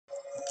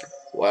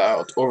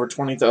Wow, over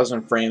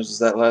 20,000 frames was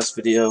that last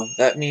video.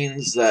 That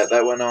means that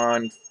went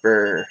on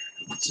for,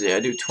 let's see, I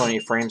do 20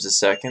 frames a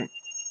second.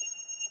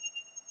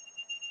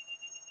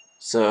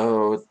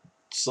 So,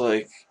 it's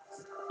like,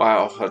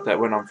 wow, that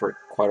went on for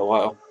quite a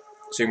while.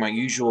 So my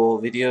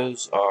usual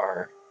videos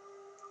are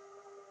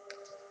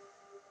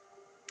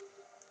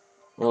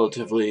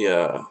relatively,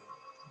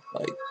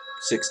 like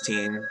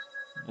 16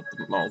 at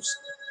the most.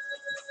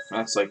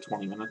 That's like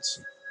 20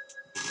 minutes.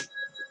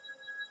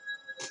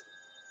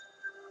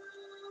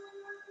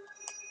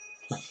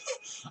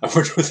 I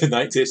worked with the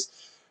night taste.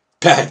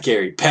 Bad,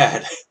 Gary,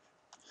 bad.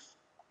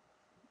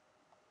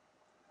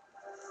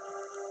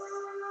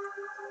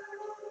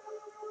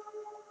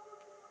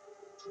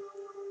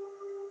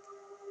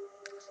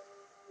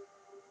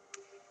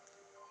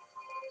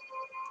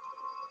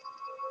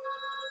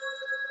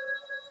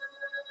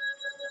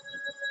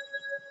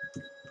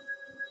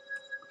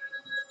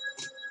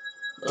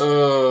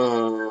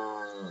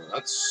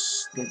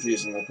 That's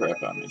confusing the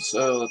crap out of me,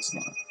 so let's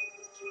not.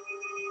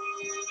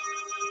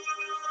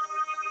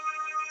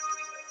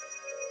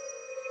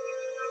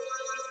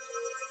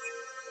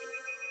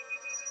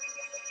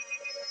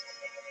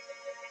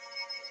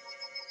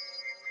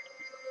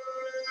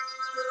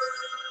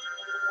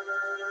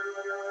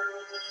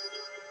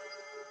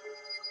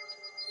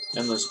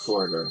 Endless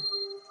corridor.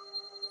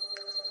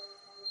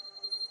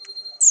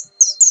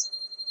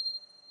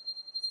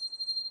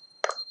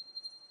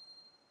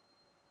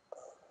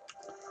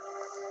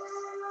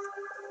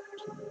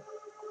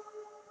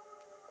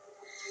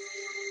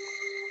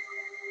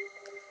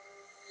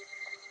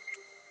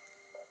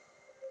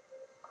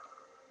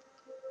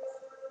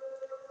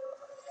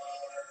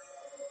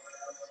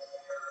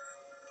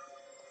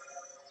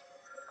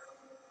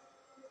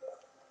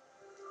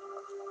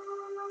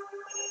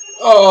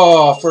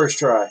 Oh, first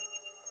try.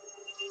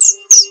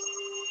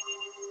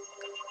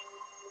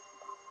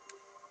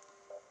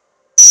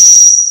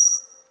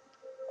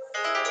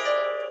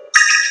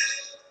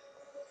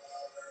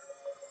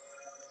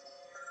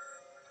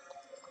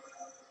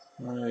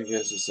 I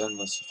guess it's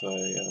endless if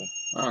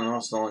I don't know,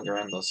 it's no longer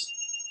endless.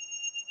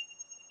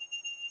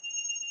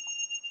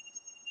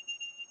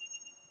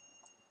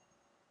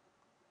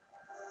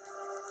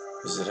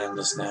 Is it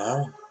endless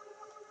now?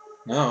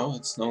 No,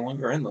 it's no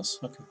longer endless.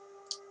 Okay.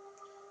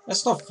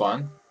 That's not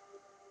fun.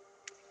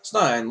 It's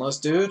not endless,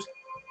 dude.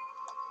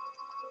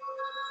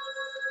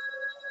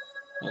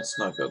 Let's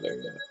not go there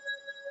yet.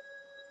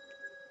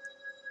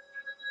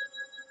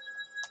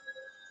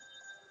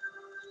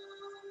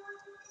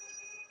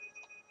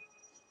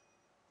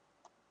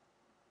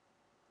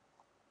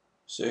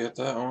 So you got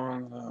that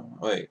one.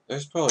 Wait,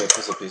 there's probably a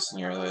puzzle piece in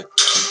here that I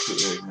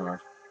completely ignored.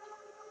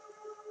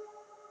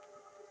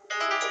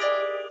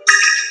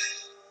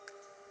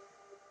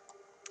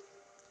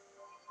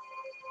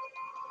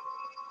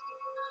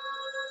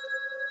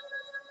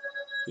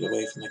 Get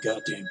away from the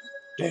goddamn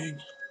dang.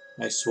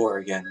 I swore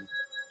again.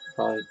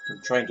 Probably,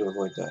 I'm trying to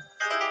avoid that.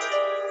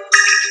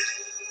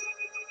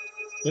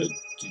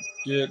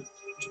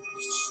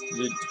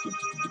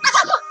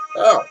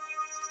 Oh!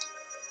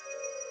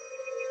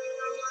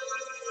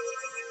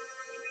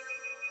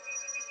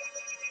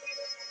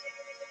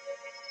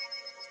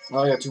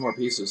 Oh, I got 2 more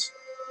pieces.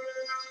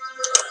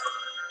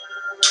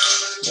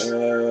 It's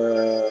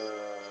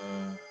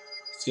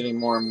getting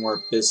more and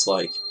more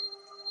Abyss-like.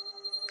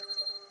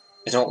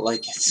 I don't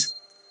like it.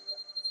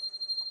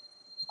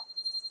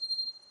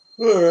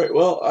 Alright,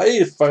 well, I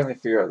need to finally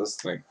figure out this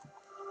thing.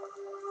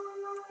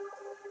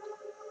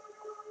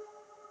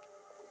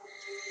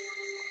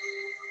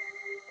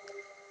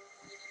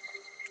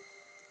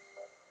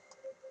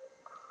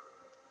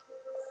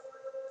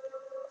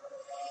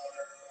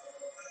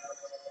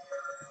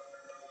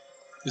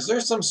 Is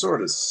there some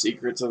sort of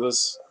secret to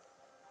this?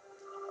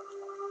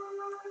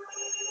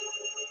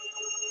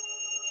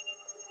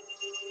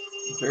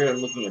 I figured I'm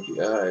looking at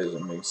the eyes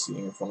and maybe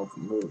seeing if one of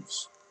them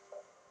moves.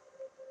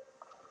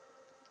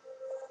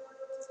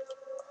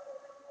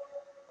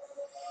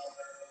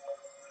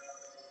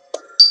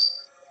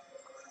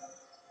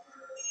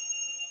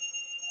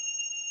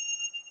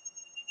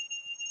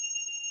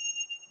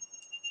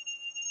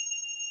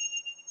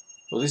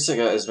 Well, at least I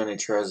got as many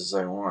tries as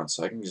I want,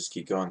 so I can just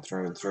keep going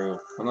through and through.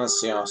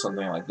 Unless, you know,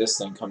 something like this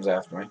thing comes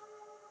after me.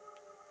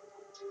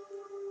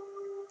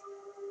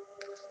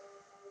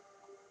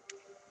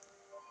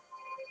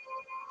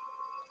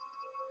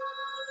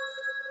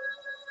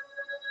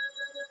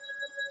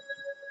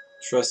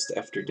 Trust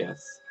after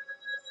death.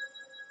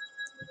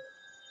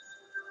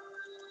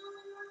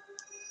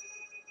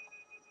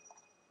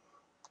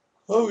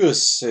 I'm gonna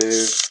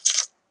save.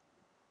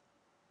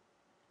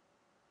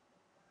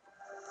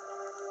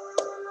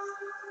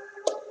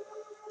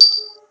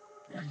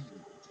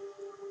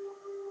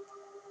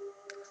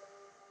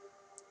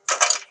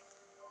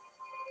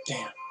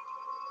 Damn.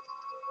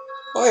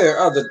 Oh, yeah,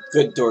 oh, the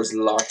good door's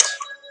locked.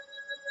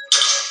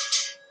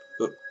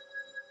 Oop.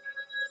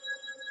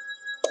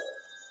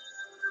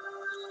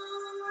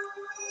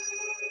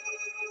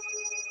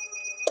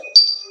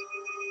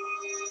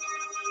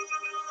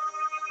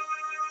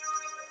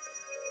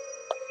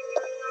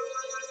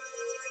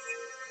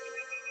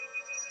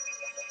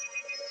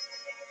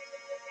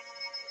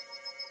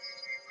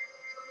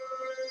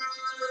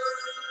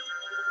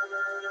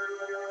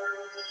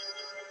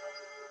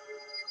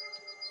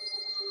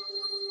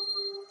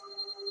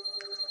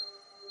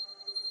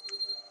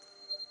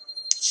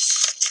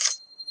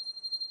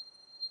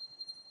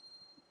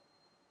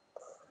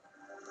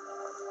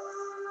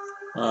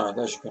 Ah,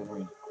 that's you can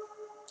read.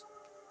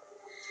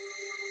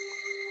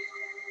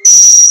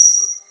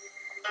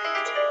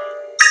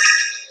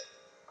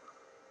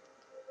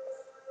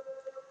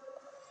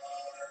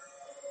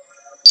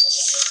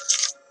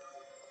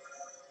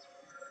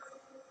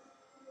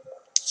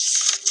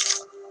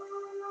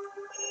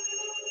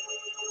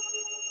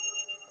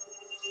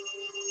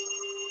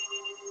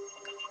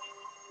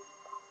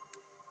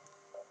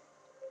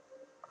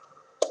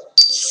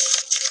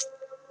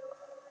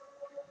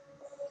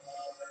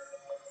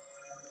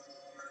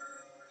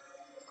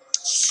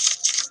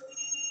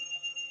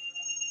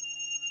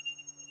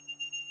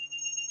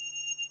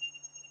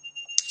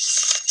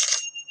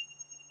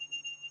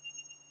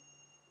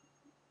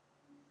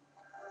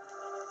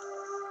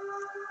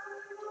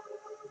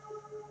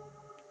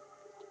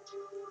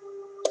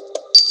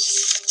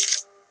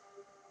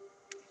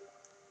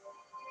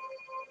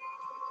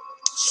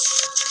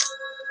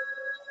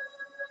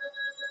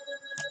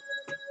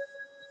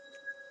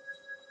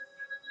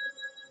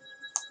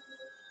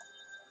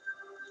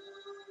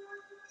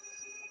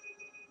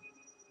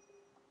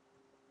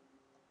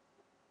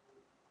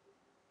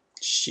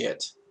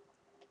 Shit.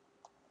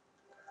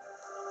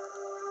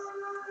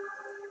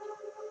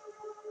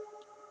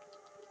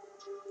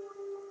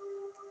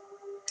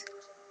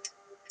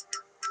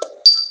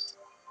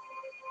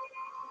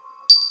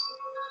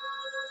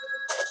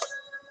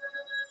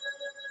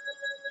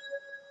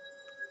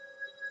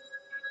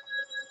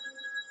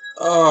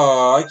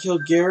 Oh, I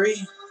killed Gary?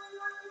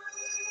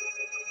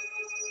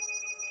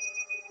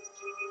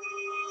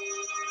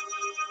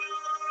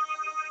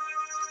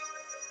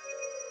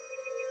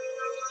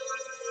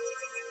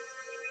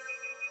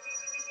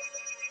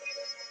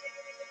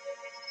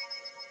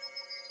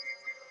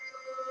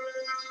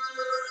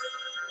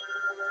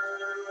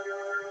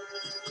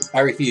 I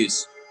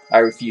refuse. I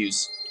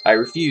refuse. I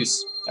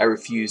refuse. I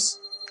refuse.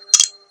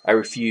 I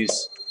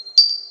refuse.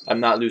 I'm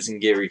not losing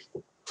Gary.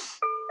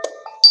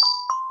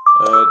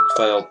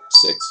 Failed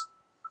 6.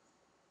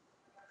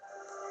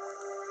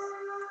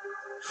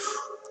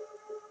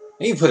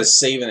 I need to put a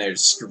save in there to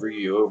screw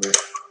you over.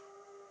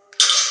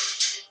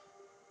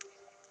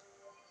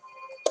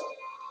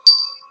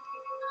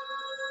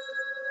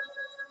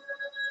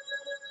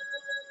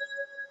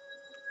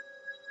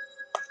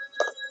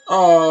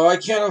 Oh, I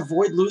can't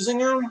avoid losing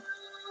him?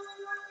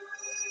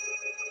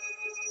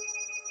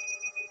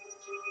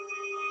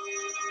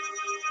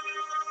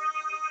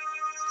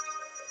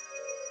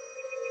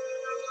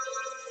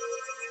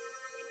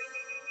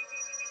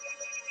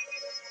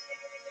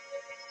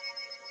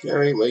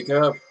 Gary, wake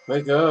up.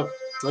 Wake up.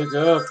 Wake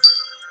up.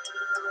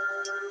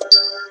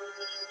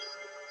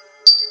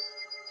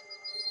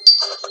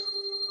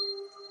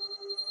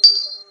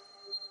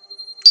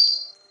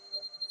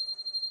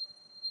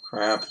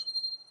 Crap.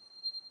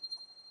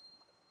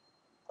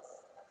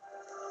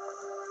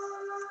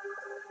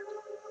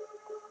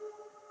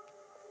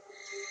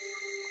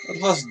 I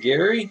lost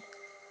Gary?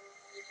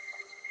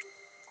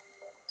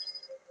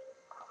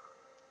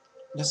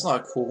 That's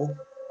not cool.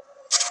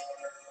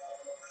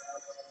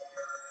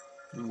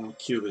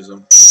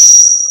 Cubism.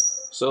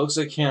 So it looks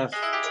like I can't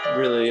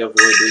really avoid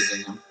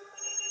losing him.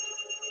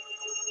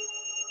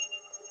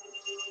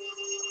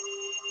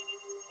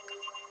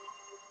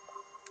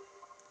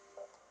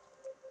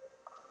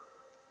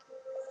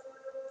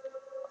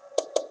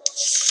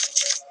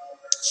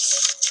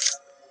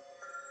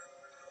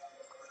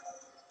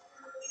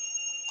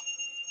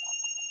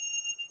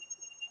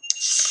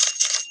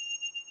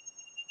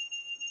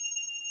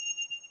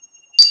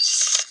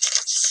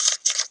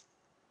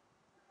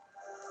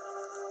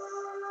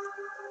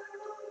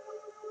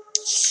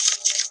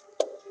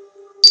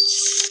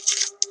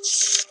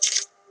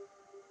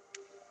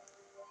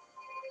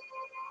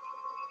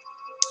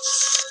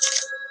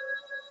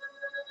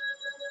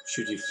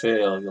 Should you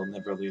fail, you'll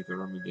never leave the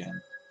room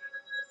again.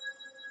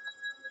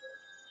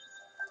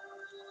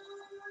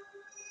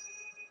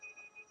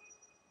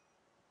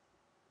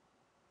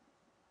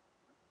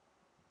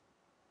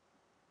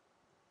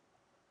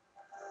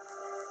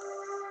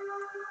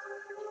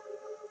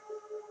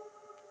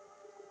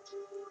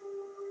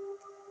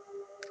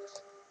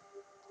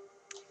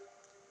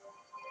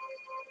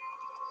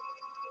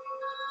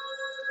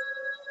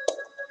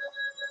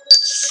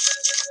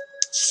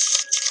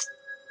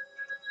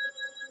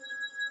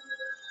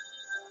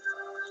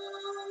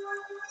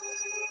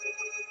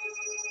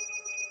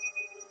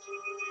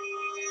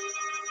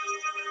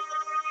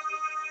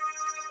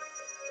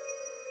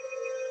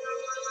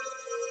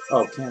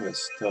 Oh,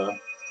 canvas. Duh.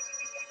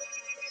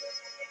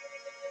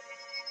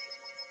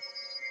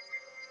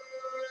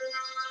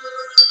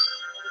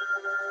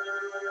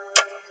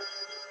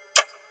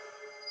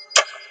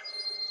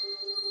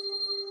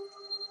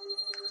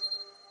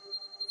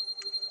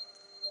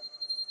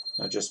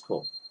 Now just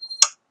pull.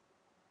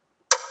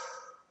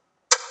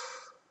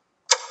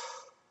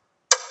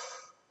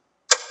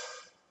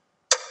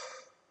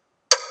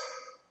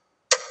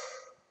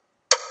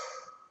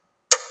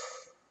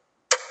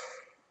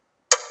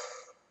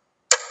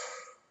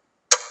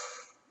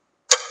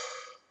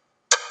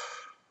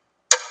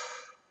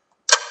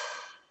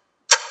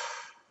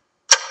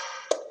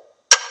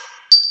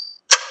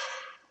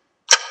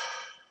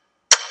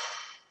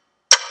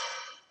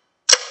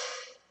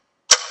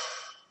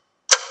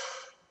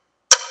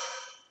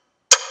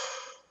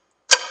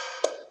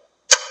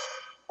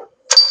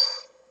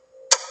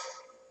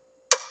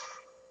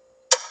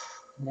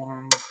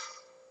 1,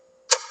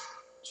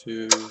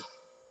 2,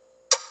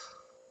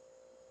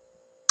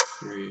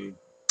 3.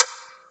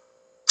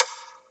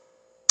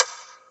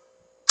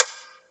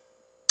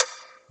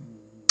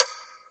 1,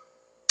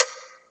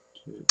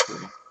 2,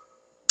 3.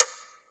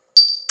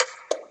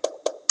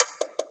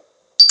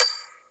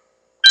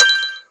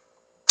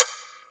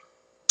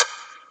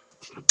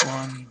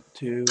 1,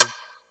 2,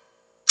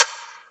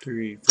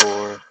 3,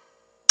 4,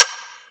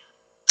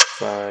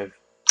 5,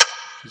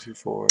 2,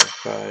 4,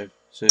 5,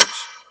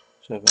 6,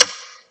 7.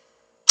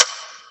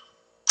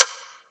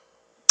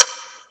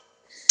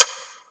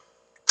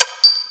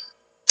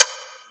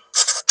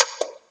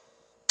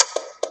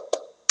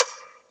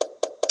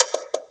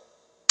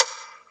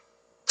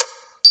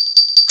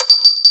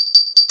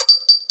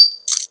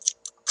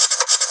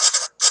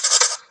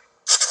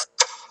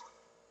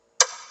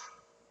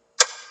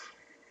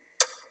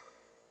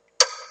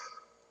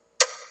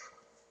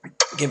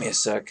 Give me a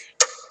sec.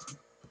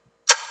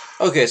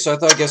 Okay, so I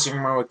thought guessing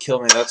wrong would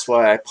kill me. That's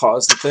why I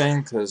paused the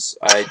thing, because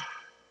I'm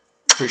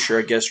pretty sure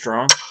I guessed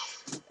wrong.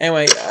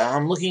 Anyway,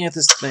 I'm looking at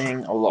this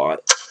thing a lot,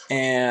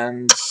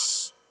 and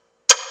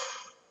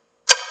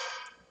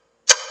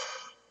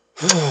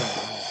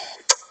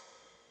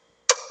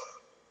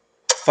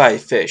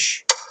 5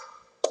 fish.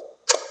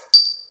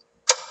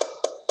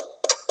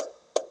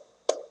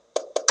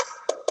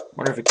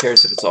 Wonder if it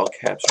cares if it's all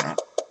caps or not.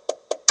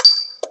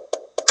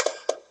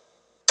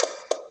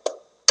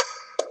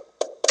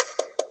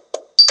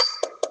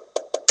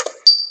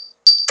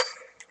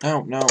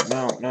 No, no,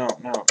 no, no,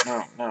 no,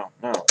 no, no,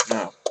 no,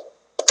 no.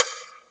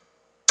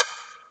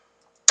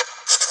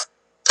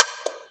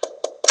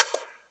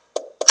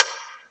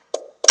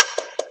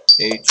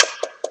 H.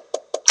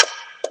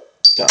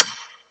 Done.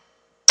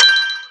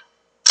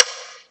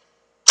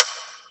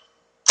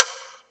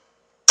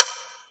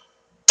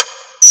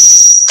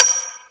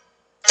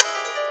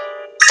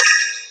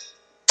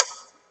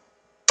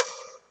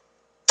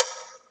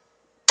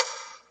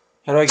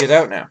 How do I get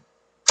out now?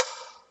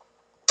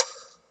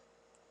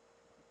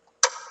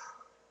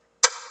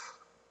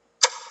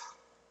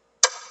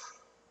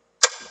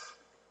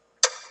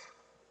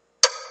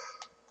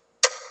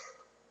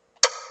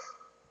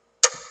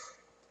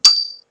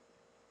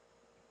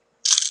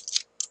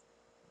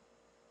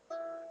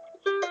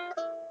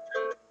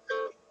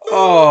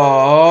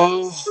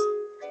 Oh.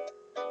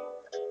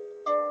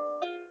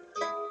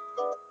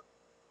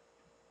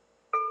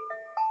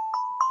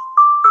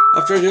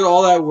 After I did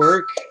all that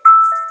work,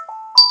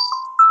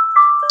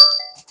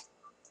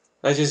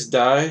 I just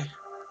die.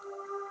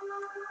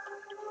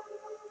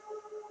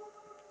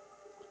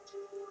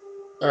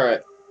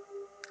 Alright.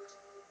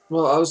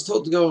 Well, I was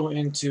told to go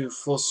into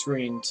full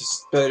screen to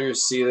better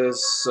see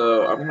this,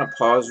 so I'm gonna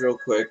pause real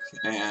quick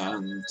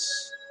and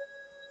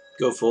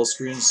go full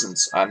screen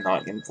since I'm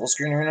not in full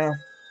screen right now.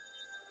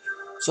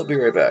 So I'll be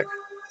right back.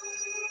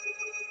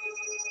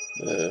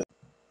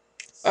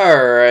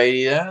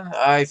 Alrighty then,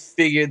 I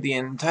figured the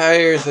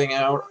entire thing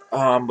out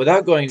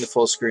without going to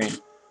full screen.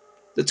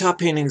 The top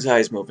painting's eye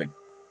is moving.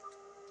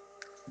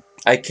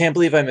 I can't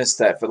believe I missed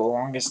that for the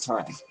longest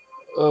time.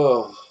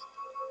 Oh.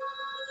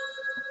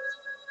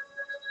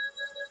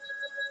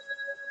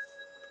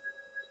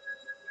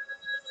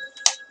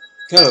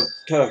 Kind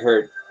of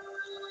hurt.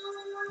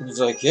 He's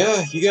like,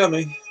 yeah, you got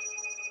me.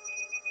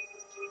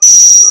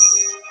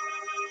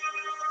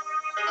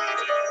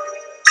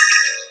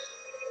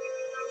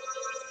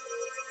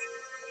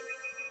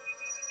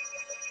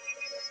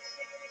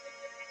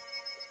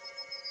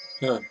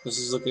 Huh, this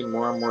is looking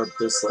more and more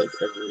Abyss-like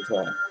every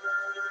time.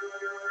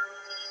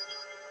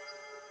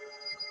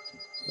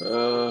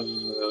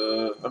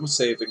 I'm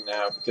saving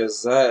now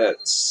because that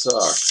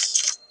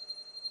sucks.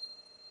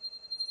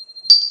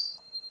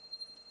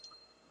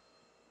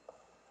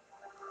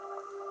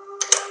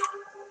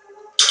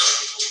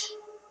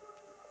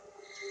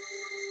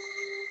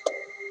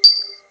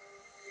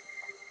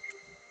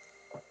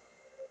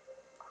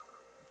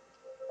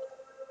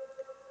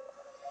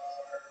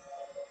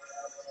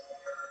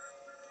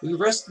 We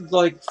rested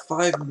like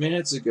 5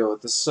 minutes ago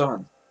at the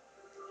sun.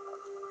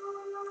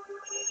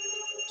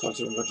 Talked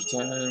to him a bunch of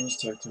times,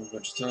 talked to him a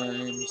bunch of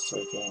times,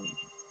 talked to him.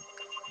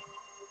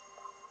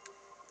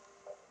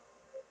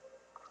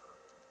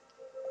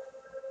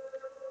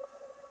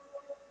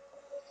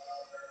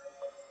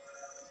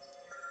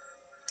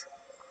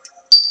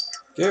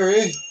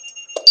 Gary!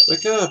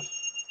 Wake up!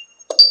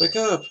 Wake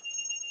up!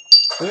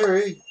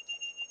 Gary!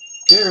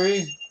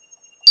 Gary!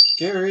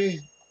 Gary!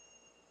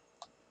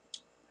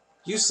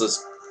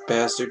 Useless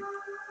bastard.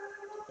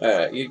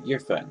 Alright, you're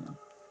fine now.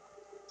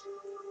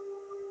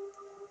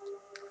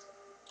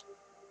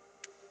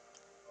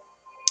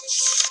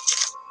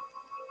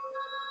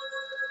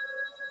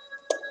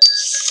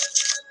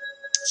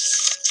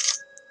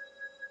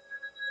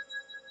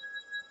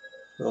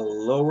 The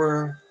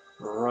lower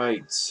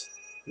right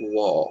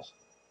wall.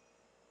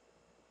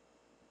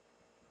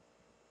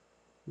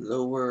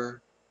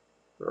 Lower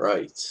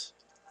right.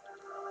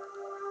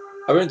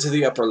 I went to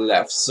the upper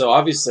left, so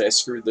obviously I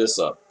screwed this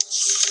up.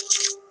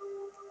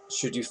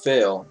 Should you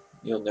fail,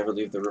 you'll never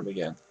leave the room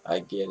again. I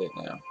get it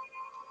now.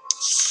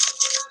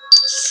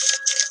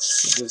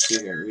 Let's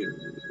see here.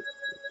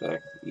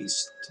 Back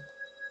east.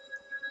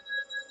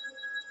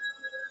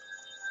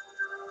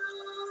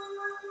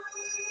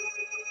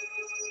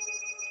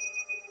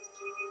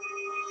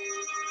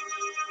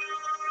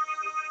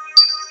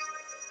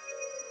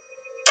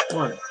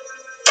 One,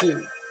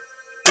 two,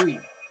 three,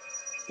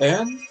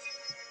 and?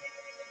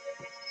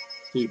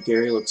 Dude,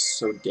 Gary looks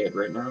so dead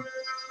right now.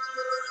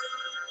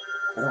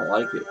 I don't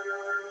like it.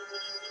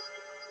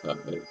 Oh,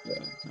 but,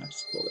 yeah, I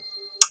just pulled it.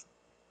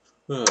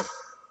 Ugh.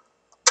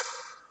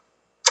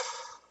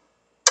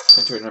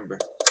 Enter number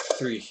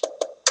 3.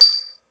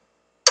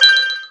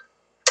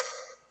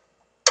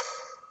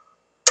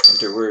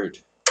 Enter word.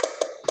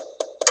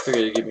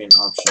 Figured it'd give me an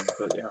option,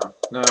 but yeah.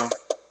 No.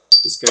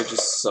 This guy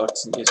just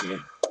sucks and gives me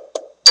an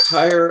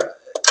entire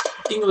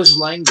English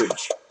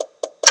language.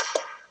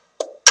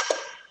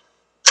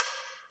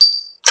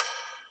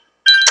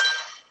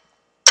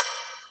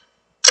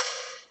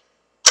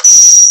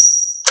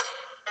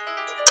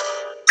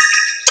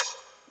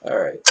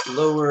 Alright,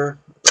 lower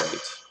right.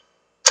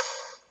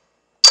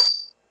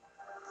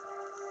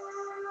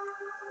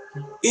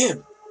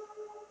 Ib!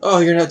 Oh,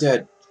 you're not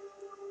dead.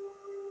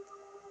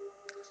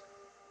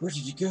 Where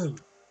did you go?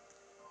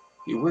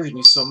 You worried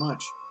me so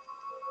much.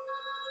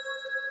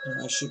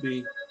 I shouldn't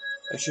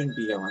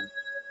be yelling.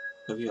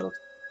 I've yelled.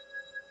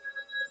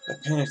 I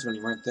panicked when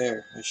you weren't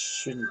there. I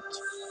shouldn't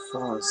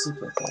fall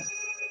asleep like that.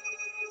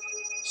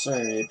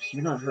 Sorry, Abe.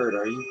 You're not hurt,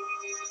 are you?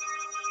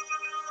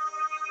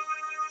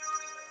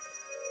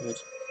 Good.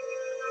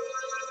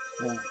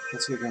 Yeah,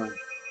 let's get going.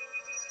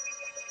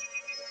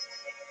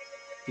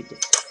 Get the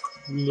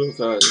look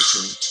out of this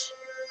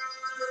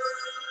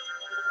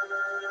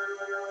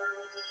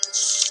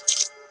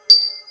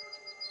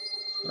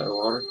room. Out of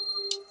water?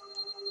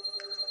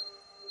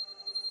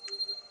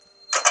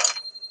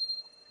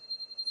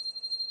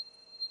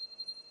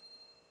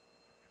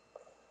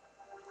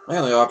 My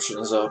only option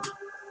is up.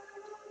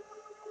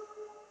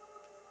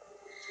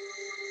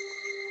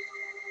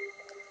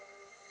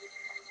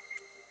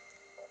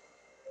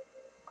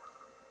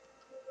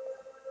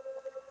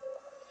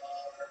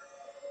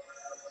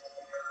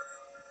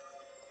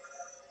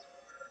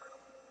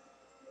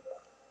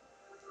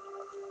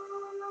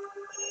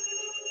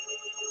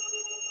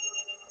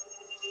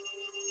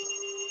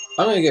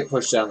 I'm gonna get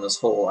pushed down this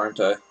hole, aren't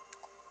I?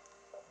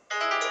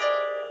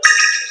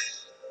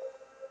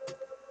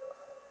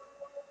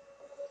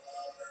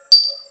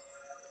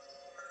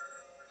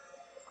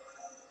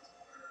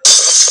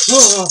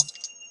 Whoa!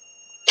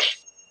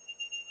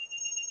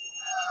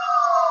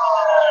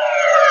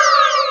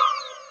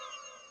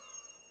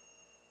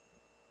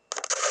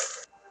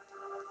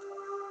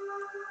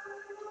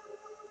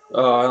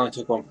 Oh, I only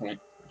took 1 point.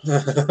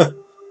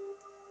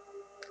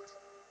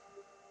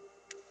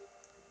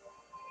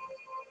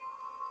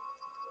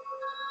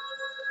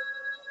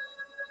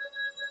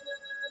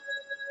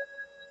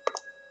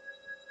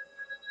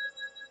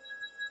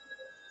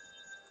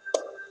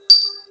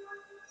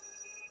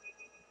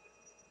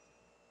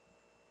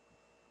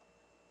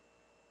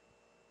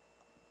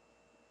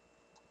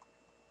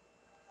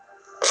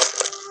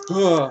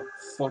 Oh,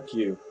 fuck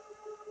you.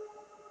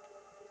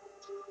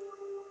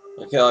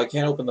 Okay, I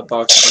can't open the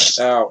box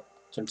without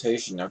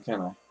temptation now,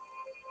 can I?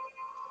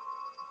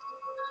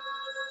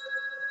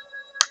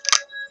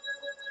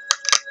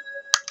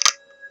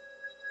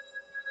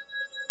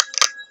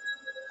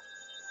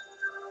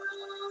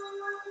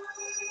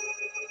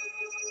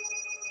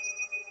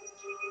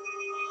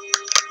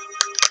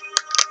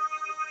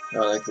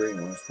 Oh, that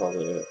green one's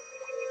probably it.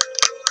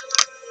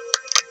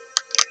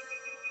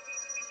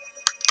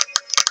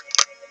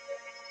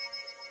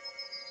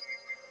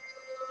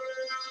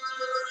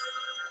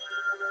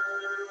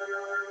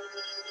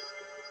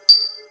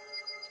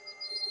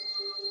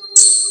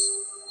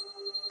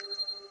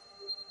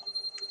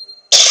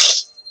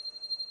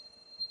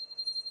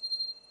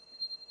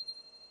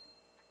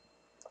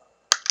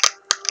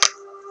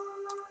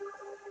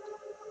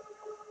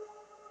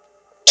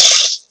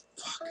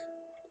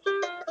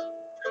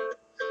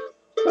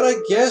 But I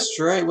guessed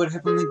right, what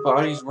heavenly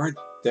bodies weren't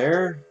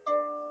there?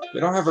 We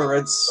don't have a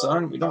red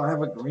sun, we don't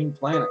have a green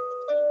planet.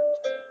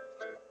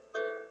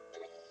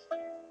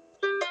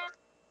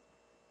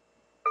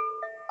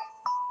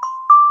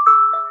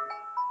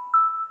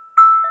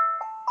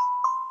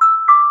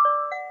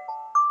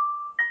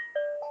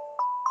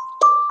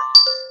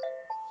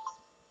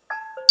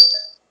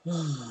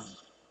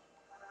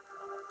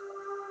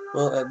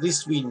 Well, at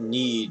least we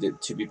need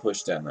it to be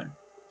pushed down there.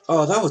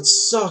 Oh, that would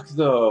suck,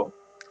 though.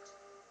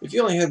 If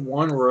you only had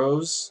 1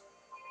 rose,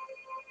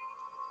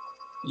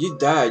 you'd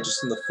die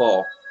just in the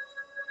fall.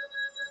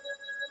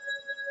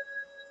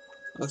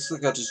 Looks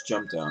like I just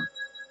jumped down.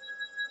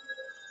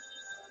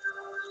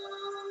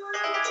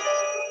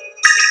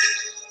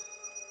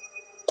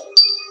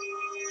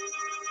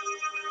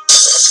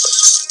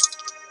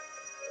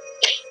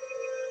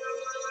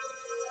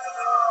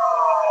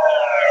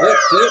 Flip,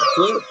 flip,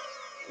 flip.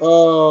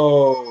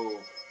 Oh.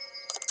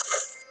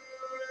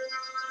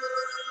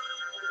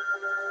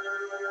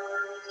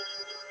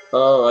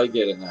 Oh, I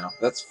get it now.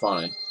 That's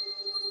funny.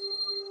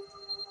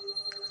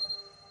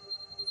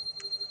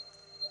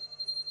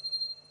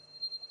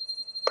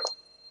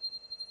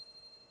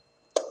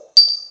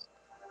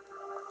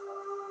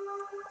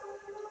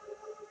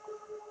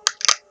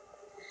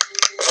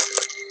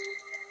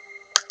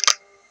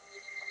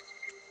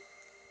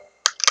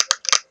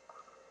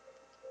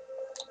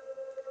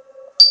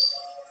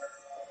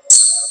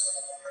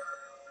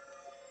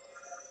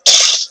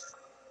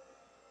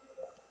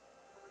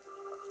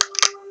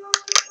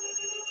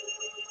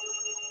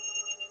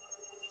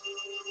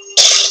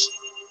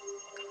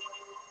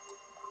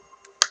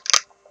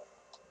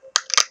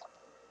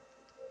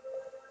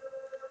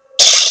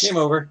 Game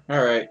over.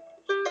 Alright.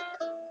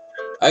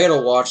 I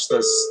gotta watch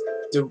this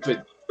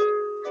stupid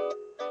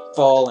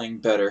falling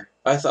better.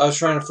 I was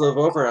trying to flip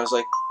over, I was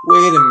like,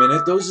 wait a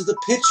minute, those are the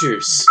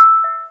pictures.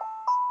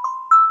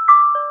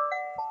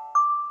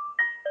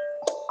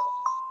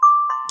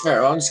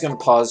 Alright, well, I'm just gonna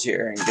pause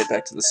here and get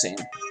back to the scene.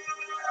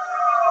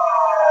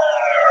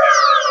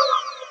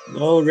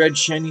 No red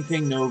shiny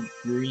thing, no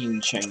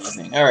green shiny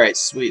thing. Alright,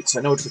 sweet. So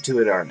I know what the two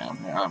it are now.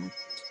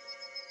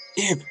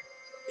 Ib!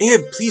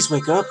 Ib, please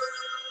wake up!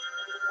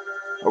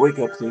 Or wake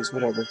up, please,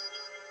 whatever.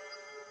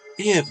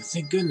 Ib,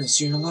 thank goodness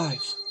you're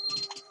alive.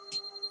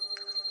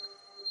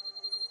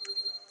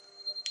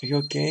 Are you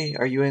okay?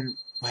 Are you in...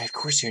 Why, of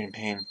course you're in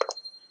pain.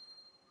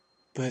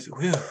 But,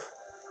 whew.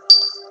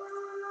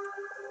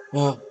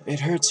 Well, it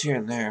hurts here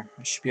and there.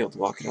 I should be able to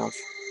walk it off.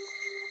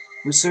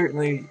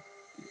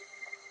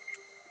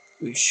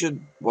 We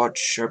should watch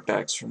sharp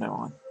backs from now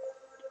on.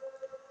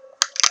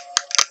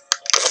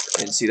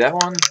 Didn't see that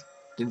one.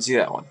 Didn't see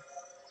that one.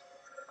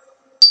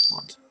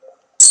 What?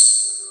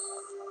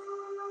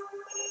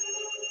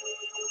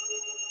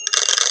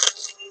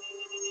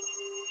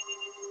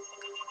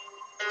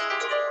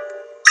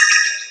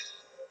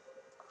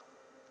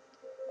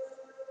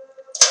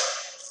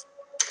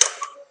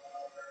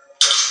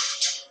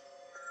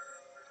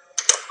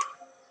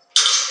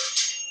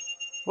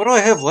 What do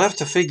I have left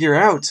to figure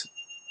out?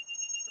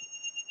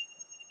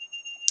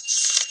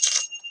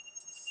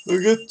 I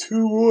got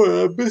 2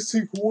 more. I'm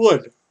missing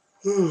 1.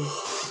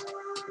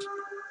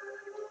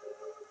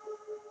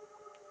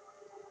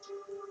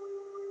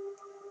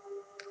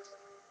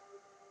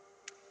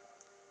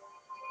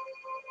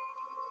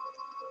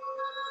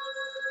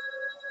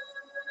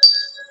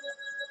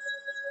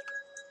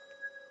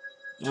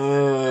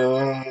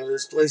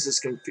 This place is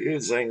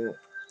confusing.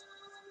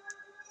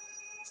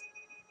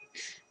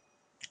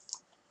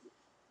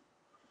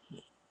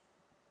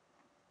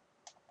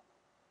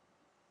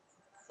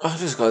 I'm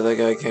just glad that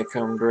guy can't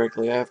come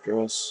directly after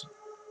us.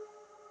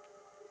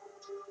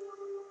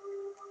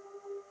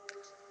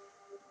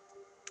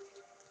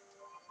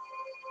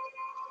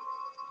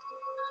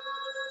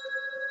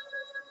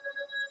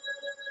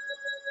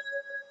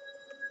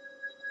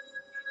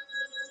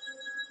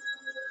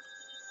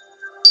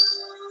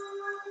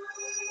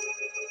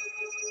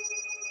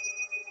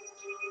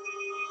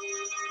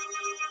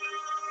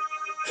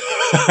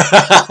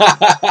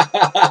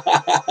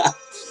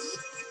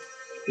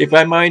 If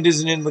my mind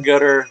isn't in the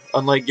gutter,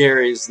 unlike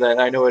Gary's,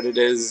 then I know what it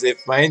is.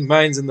 If my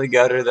mind's in the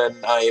gutter, then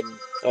I'm,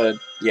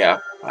 yeah,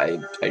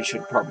 I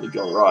should probably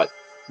go rot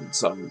in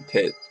some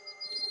pit.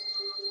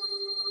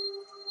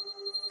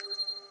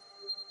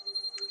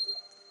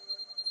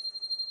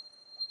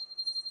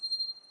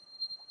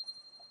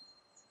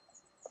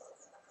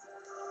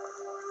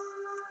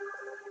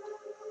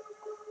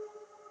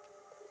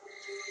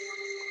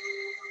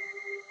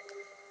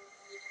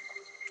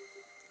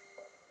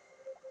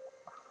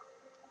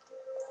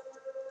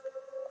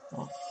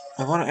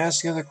 I want to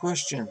ask you another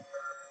question.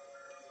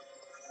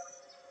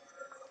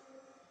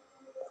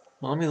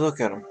 Well, let me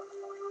look at him.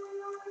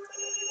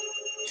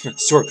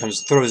 Sword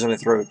comes, throws in my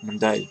throat, and I'm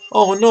dead.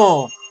 Oh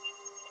no!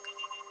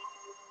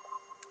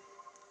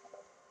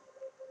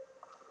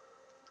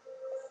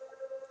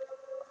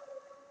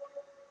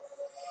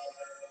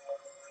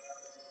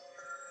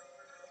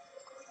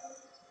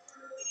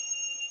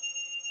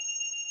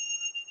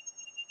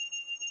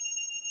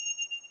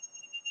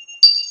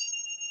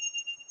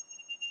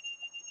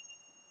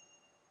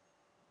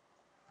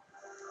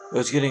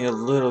 It's getting a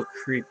little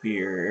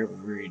creepier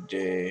every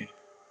day.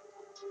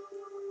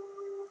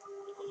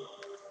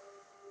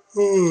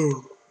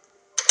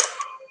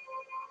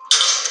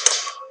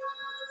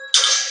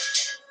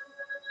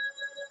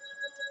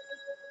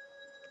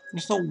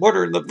 There's no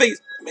water in the vase,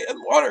 man.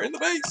 Water in the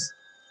vase.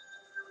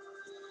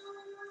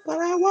 But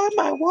I want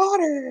my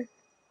water.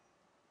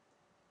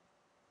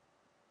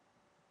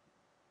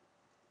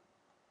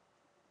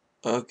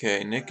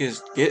 Okay, Nick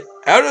is get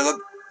out of the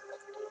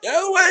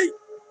way.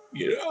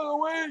 Get out of the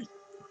way.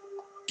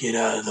 Get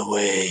out of the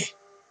way.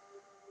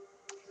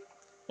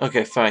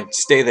 Okay, fine.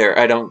 Stay there.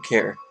 I don't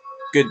care.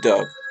 Good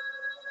dog.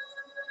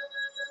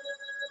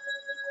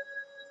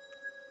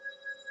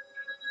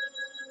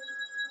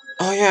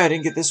 Oh yeah, I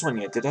didn't get this one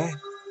yet, did I?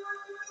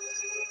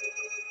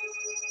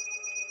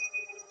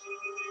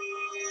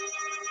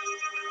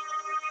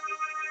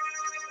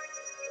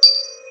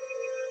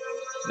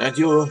 Not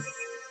you.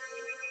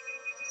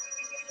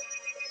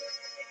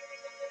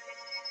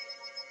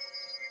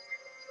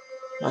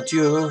 Not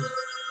you.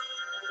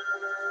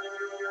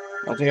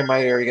 I think I might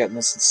have already gotten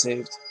this and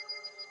saved.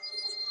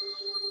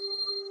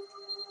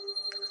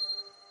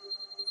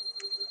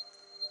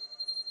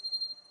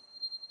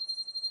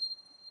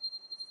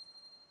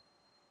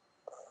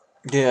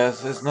 Yeah,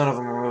 there's none of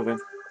them are moving.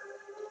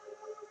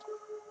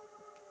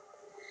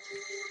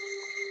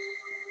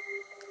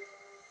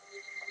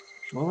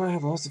 What do I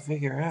have left to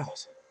figure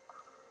out?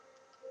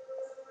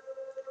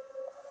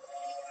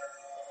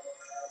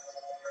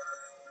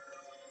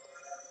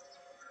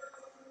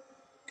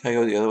 Can I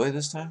go the other way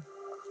this time?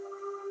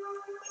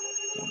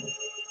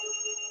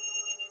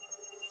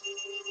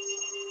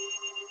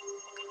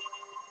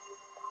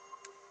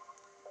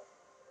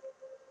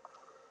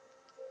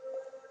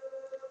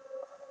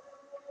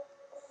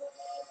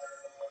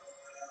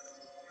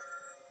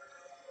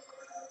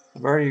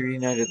 I've already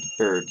reunited the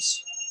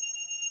birds.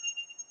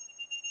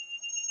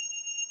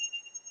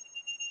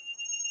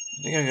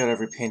 I think I got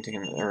every painting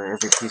or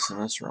every piece in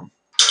this room.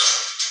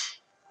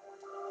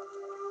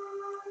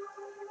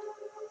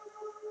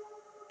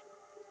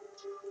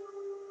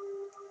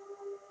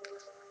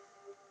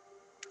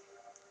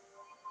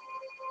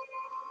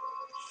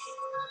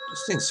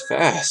 This thing's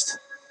fast.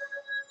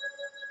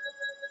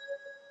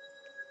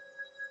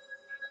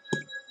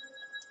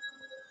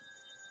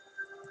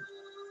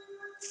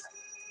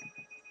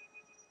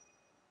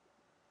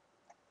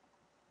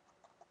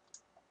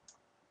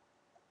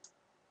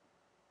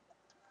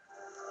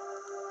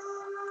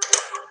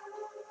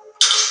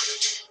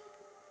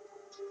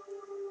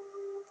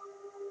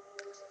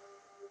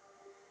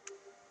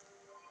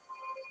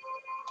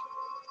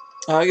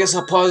 I guess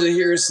I'll pause it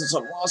here since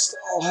I'm lost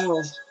all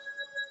hell.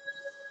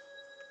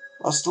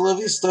 Hasta la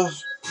vista.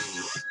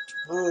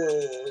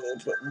 Oh,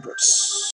 button press.